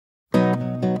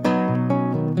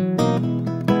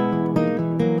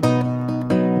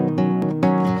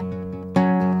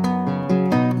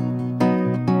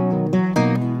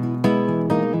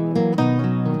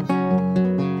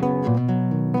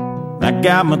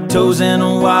got my toes in the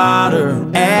water,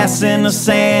 ass in the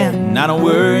sand, not a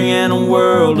worry in a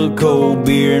world of cold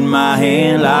beer in my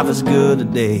hand. Life is good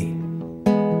today,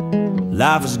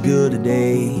 life is good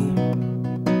today.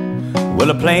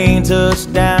 Well, a plane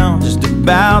touched down just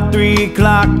about 3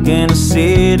 o'clock, and the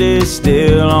city's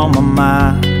still on my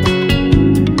mind.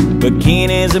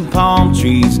 Bikinis and palm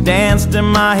trees danced in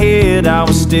my head, I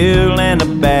was still in the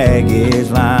baggage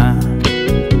line.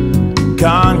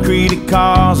 Concrete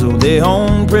cars, oh, they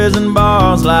own prison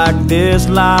bars, like this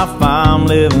life I'm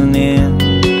living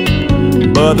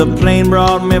in. But the plane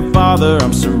brought me farther,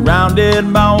 I'm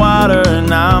surrounded by water,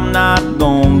 and I'm not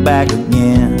going back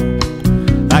again.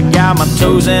 I got my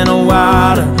toes in the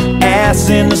water, ass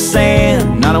in the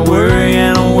sand, not a worry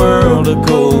in a world of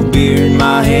cold beer in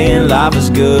my hand. Life is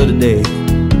good today,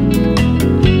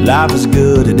 life is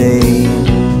good today.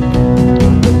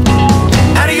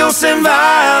 Adios and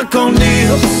vaya con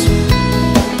Dios,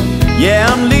 yeah,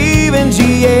 I'm leaving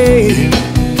GA.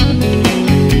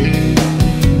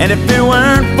 And if it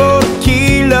weren't for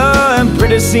tequila and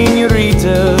pretty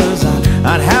senoritas,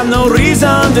 I'd have no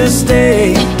reason to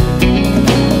stay.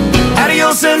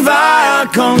 Adios and vaya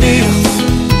con Dios,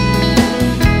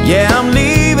 yeah, I'm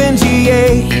leaving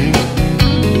GA.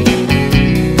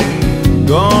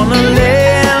 Gonna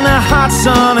lay in the hot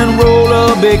sun and roll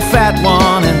a big fat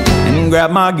one, and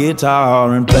grab my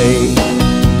guitar and play.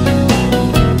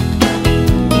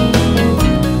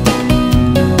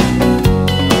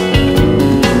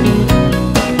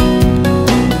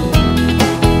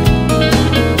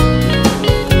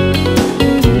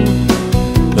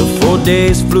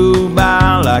 Days flew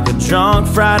by like a drunk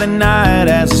Friday night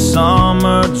as the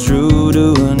summer drew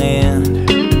to an end.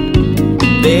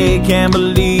 They can't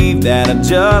believe that I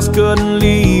just couldn't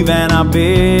leave, and I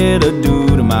bid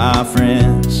adieu to my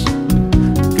friends.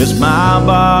 Cause my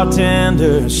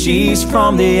bartender, she's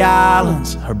from the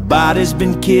islands, her body's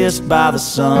been kissed by the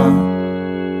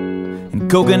sun, and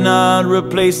coconut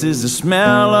replaces the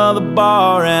smell of the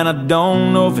bar, and I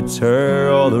don't know if it's her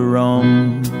or the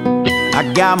rum.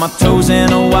 I got my toes in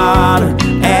the water,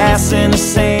 ass in the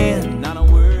sand, not a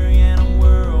worry in a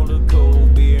world of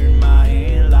cold beer in my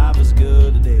hand. Life is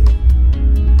good today,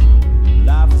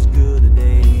 life is good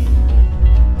today.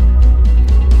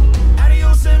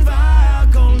 Adios and vaya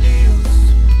con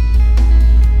Dios,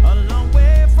 a long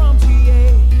way from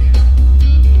GA.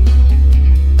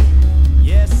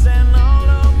 Yes, and all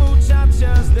the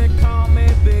muchachas, they call me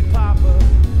Big Papa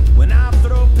when I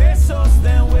throw pesos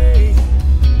their way.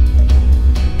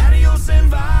 And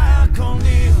vaya con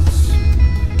Dios,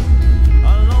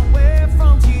 a long way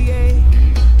from GA.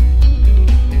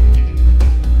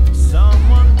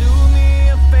 Someone do me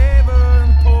a favor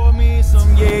and pour me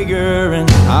some Jaeger, and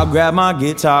I'll grab my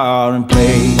guitar and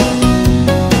play.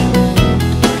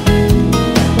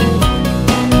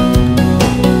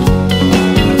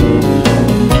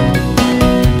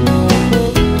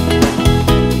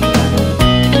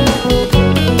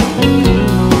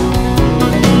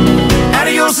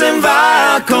 And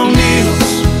vaya con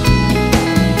Dios,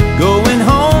 going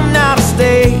home now to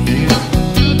stay.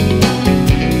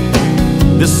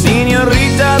 The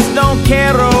senoritas don't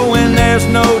care when there's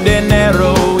no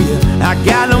dinero, yeah, I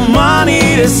got no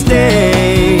money to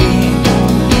stay.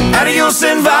 Adios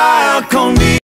and vaya con Dios.